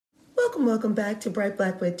Welcome back to Bright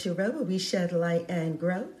Black with Tarot, where we shed light and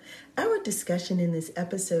grow. Our discussion in this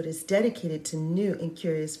episode is dedicated to new and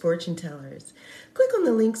curious fortune tellers. Click on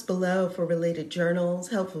the links below for related journals,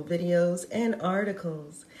 helpful videos, and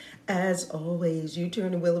articles. As always, you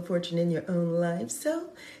turn the wheel of fortune in your own life, so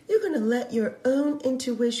you're going to let your own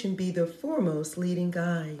intuition be the foremost leading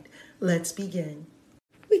guide. Let's begin.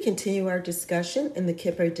 We continue our discussion in the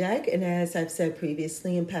Kipper deck, and as I've said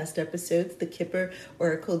previously in past episodes, the Kipper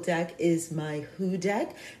Oracle deck is my Who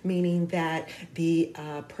deck, meaning that the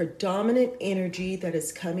predominant energy that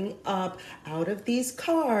is coming up out of these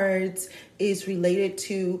cards is related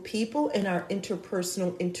to people and our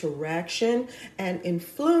interpersonal interaction and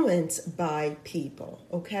influence by people,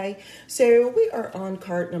 okay? So we are on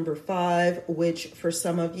card number 5, which for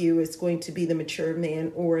some of you is going to be the mature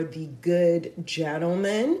man or the good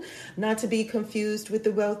gentleman, not to be confused with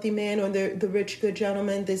the wealthy man or the rich good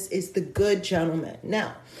gentleman. This is the good gentleman.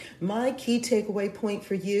 Now, my key takeaway point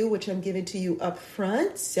for you, which I'm giving to you up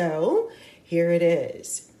front, so here it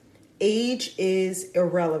is. Age is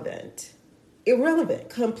irrelevant.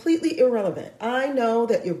 Completely irrelevant. I know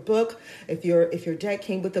that your book, if your deck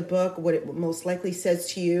came with a book, what it most likely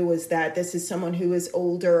says to you is that this is someone who is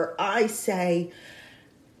older. I say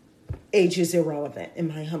age is irrelevant, in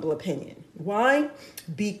my humble opinion. Why?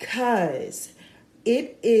 Because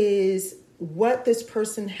it is what this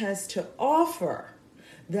person has to offer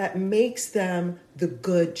that makes them the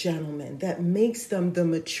good gentleman, that makes them the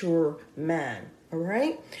mature man. All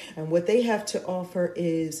right? And what they have to offer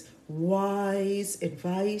is wise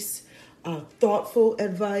advice, thoughtful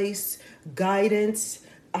advice, guidance,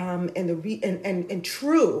 and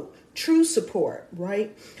true support,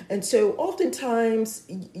 right? And so oftentimes,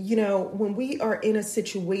 when we are in a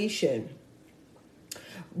situation,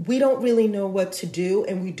 we don't really know what to do,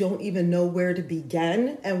 and we don't even know where to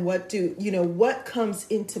begin. And what comes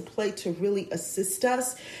into play to really assist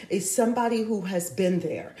us is somebody who has been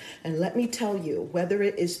there. And let me tell you, whether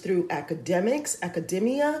it is through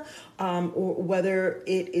academia, or whether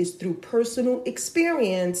it is through personal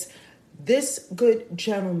experience, this good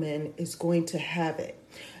gentleman is going to have it.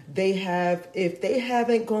 If they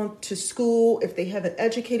haven't gone to school, if they haven't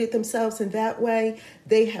educated themselves in that way,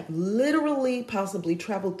 they have literally possibly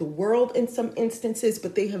traveled the world in some instances,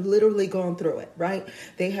 but they have literally gone through it, right?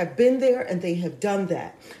 They have been there and they have done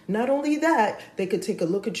that. Not only that, they could take a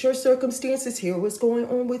look at your circumstances, hear what's going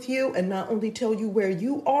on with you, and not only tell you where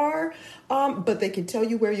you are, but they can tell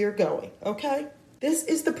you where you're going, okay? This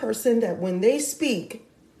is the person that when they speak,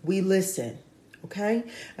 we listen. Okay?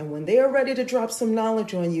 And when they are ready to drop some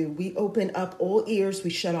knowledge on you, we open up all ears, we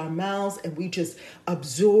shut our mouths, and we just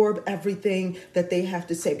absorb everything that they have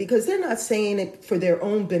to say, because they're not saying it for their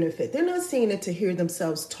own benefit. They're not saying it to hear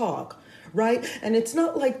themselves talk, right? And it's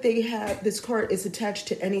not like this card is attached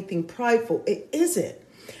to anything prideful. It isn't.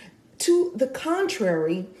 To the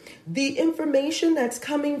contrary, the information that's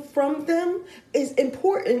coming from them is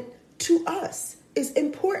important to us, is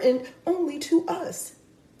important only to us.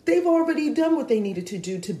 They've already done what they needed to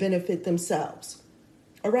do to benefit themselves.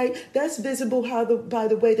 All right? That's visible by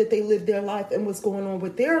the way that they live their life and what's going on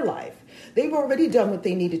with their life. They've already done what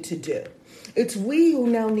they needed to do. It's we who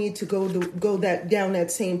now need to go down that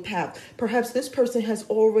same path. Perhaps this person has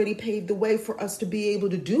already paved the way for us to be able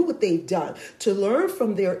to do what they've done, to learn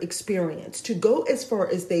from their experience, to go as far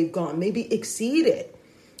as they've gone, maybe exceed it.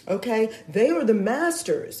 Okay, they are the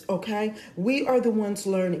masters. Okay, we are the ones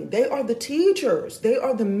learning. They are the teachers. They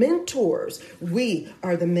are the mentors. We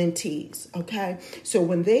are the mentees. Okay, so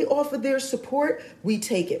when they offer their support, we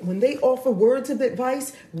take it. When they offer words of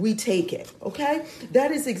advice, we take it. Okay, that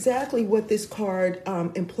is exactly what this card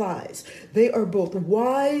implies. They are both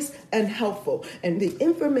wise and helpful, and the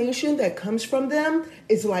information that comes from them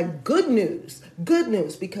is like good news. Good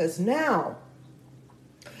news, because now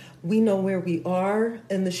we know where we are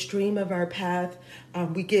in the stream of our path.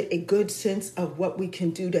 We get a good sense of what we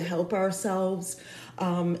can do to help ourselves.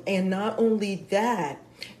 And not only that,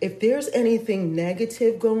 if there's anything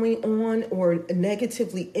negative going on or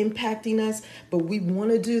negatively impacting us, but we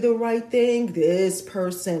want to do the right thing, this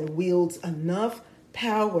person wields enough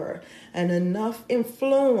power and enough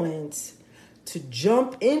influence to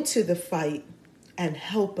jump into the fight and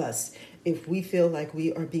help us if we feel like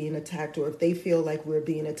we are being attacked, or if they feel like we're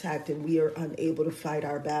being attacked and we are unable to fight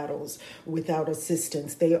our battles without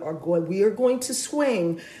assistance. We are going to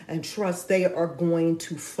swing and trust they are going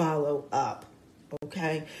to follow up.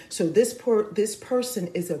 Okay, so this person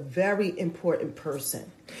is a very important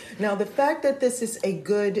person. Now, the fact that this is a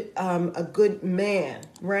good man,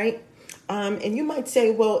 right? And you might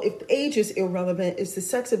say, well, if age is irrelevant, is the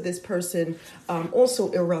sex of this person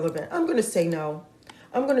also irrelevant? I'm going to say no.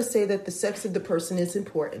 I'm going to say that the sex of the person is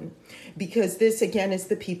important because this, again, is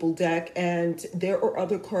the people deck, and there are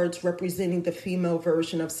other cards representing the female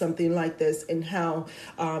version of something like this, and how,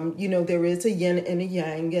 there is a yin and a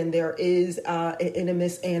yang, and there is an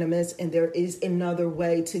animus, and there is another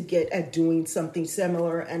way to get at doing something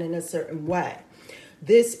similar and in a certain way.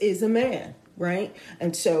 This is a man. Right?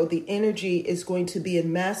 And so the energy is going to be a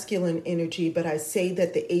masculine energy, but I say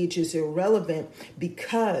that the age is irrelevant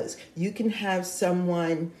because you can have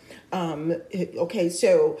someone,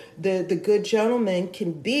 so the good gentleman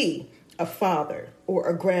can be a father or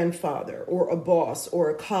a grandfather or a boss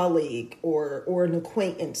or a colleague or an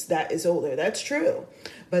acquaintance that is older. That's true.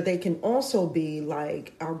 But they can also be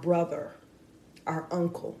like our brother, our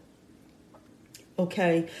uncle.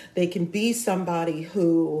 Okay, they can be somebody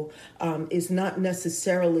who is not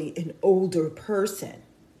necessarily an older person.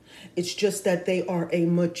 It's just that they are a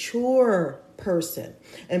mature person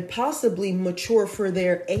and possibly mature for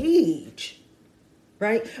their age.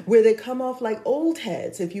 Right? Where they come off like old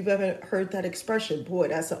heads. If you've ever heard that expression, boy,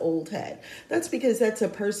 that's an old head. That's because that's a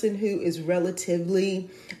person who is relatively,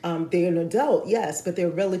 they're an adult, yes, but they're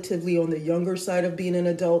relatively on the younger side of being an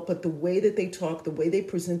adult. But the way that they talk, the way they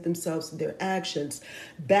present themselves, their actions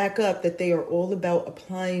back up that they are all about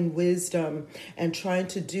applying wisdom and trying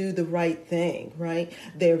to do the right thing, right?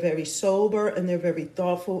 They're very sober and they're very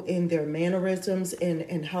thoughtful in their mannerisms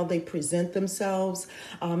and how they present themselves.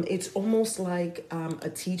 It's almost like a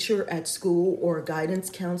teacher at school or a guidance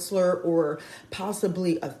counselor or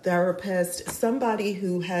possibly a therapist, somebody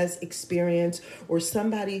who has experience or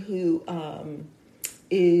somebody who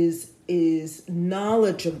is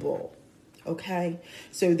knowledgeable. Okay,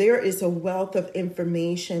 so there is a wealth of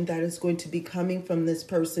information that is going to be coming from this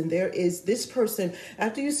person. There is this person,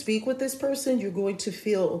 after you speak with this person, you're going to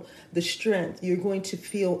feel the strength. You're going to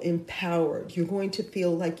feel empowered. You're going to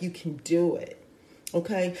feel like you can do it.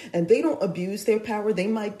 Okay, and they don't abuse their power. They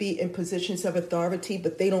might be in positions of authority,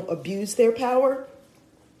 but they don't abuse their power.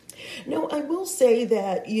 No, I will say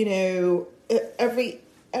that,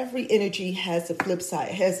 every energy has a flip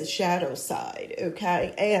side, has a shadow side,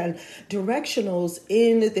 okay? And directionals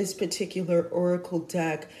in this particular oracle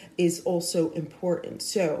deck is also important.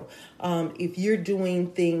 So if you're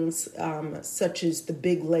doing things such as the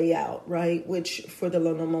big layout, right, which for the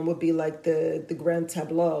Lenormand would be like the grand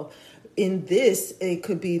tableau, in this, it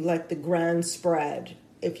could be like the grand spread.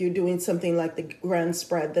 If you're doing something like the grand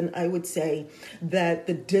spread, then I would say that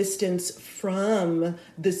the distance from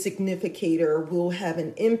the significator will have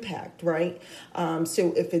an impact, right?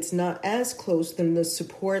 So if it's not as close, then the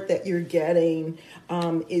support that you're getting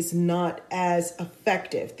is not as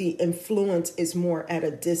effective. The influence is more at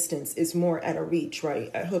a distance, is more at a reach,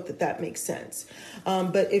 right? I hope that makes sense.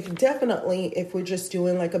 But if we're just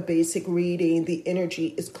doing like a basic reading, the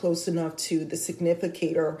energy is close enough to the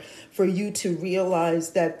significator for you to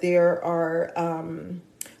realize that there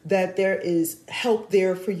is help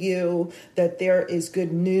there for you, that there is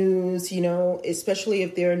good news, especially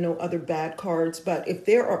if there are no other bad cards. But if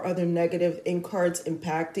there are other negative cards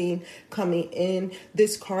impacting coming in,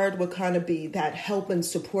 this card will kind of be that help and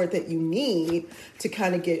support that you need to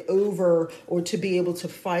kind of get over or to be able to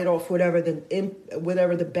fight off whatever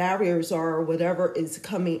the barriers are or whatever is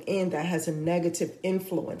coming in that has a negative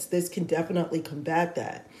influence. This can definitely combat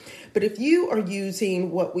that. But if you are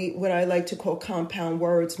using what I like to call compound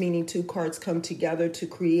words, meaning two cards come together to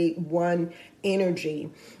create one energy,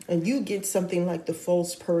 and you get something like the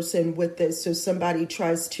false person with this, so somebody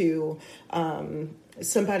tries to,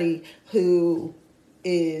 somebody who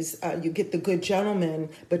is, you get the good gentleman,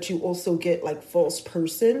 but you also get like false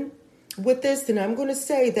person with this, then I'm going to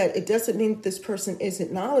say that it doesn't mean that this person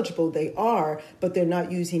isn't knowledgeable. They are, but they're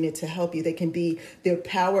not using it to help you. Their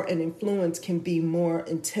power and influence can be more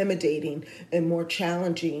intimidating and more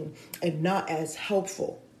challenging and not as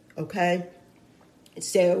helpful. Okay.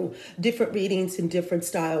 So different readings and different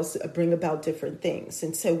styles bring about different things.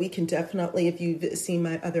 And so we can definitely, if you've seen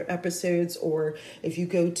my other episodes or if you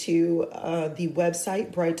go to the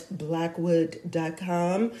website,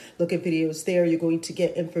 brightblackwood.com, look at videos there, you're going to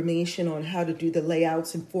get information on how to do the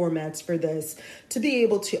layouts and formats for this to be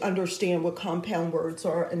able to understand what compound words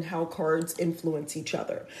are and how cards influence each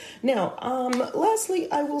other. Now, lastly,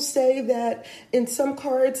 I will say that in some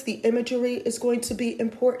cards, the imagery is going to be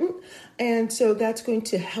important. And so that's going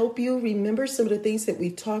to help you remember some of the things that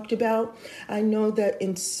we've talked about. I know that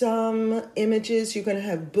in some images, you're going to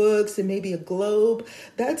have books and maybe a globe.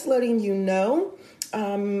 That's letting you know.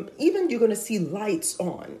 Even you're going to see lights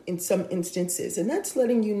on in some instances. And that's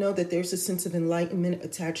letting you know that there's a sense of enlightenment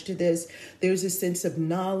attached to this. There's a sense of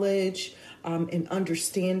knowledge. and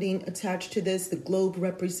understanding attached to this. The globe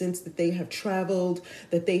represents that they have traveled,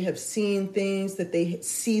 that they have seen things, that they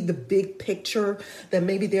see the big picture, that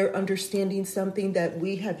maybe they're understanding something that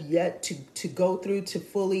we have yet to go through to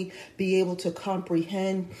fully be able to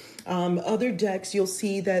comprehend. Other decks, you'll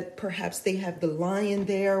see that perhaps they have the lion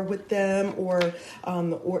there with them, or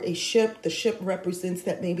a ship. The ship represents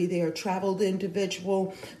that maybe they are a traveled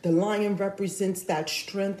individual. The lion represents that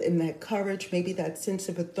strength and that courage, maybe that sense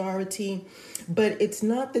of authority. But it's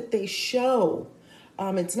not that they show.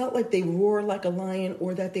 It's not like they roar like a lion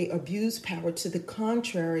or that they abuse power. To the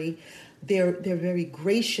contrary, they're very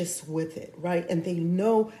gracious with it, right? And they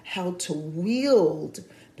know how to wield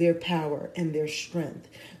their power and their strength.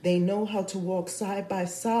 They know how to walk side by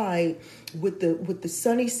side with the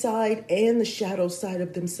sunny side and the shadow side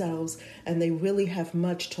of themselves, and they really have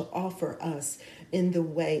much to offer us in the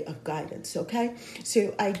way of guidance, okay?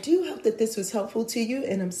 So I do hope that this was helpful to you,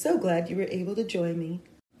 and I'm so glad you were able to join me.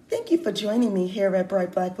 Thank you for joining me here at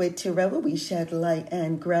Bright Blackwood Tarot, where we shed light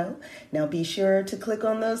and grow. Now be sure to click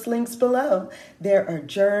on those links below. There are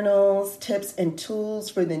journals, tips, and tools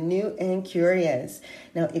for the new and curious.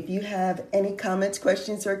 Now, if you have any comments,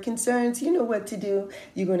 questions, or concerns, you know what to do.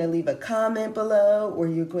 You're going to leave a comment below, or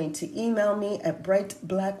you're going to email me at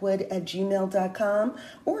brightblackwood@gmail.com,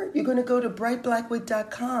 or you're going to go to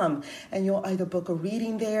brightblackwood.com, and you'll either book a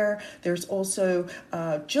reading there. There's also,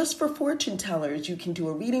 just for fortune tellers, you can do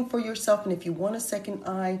a reading for yourself, and if you want a second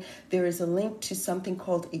eye, there is a link to something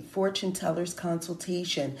called a fortune teller's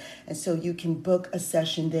consultation, and so you can book a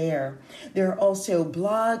session there. There are also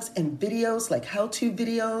blogs and videos, like how-to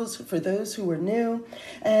videos for those who are new,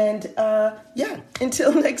 and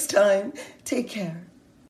until next time, take care.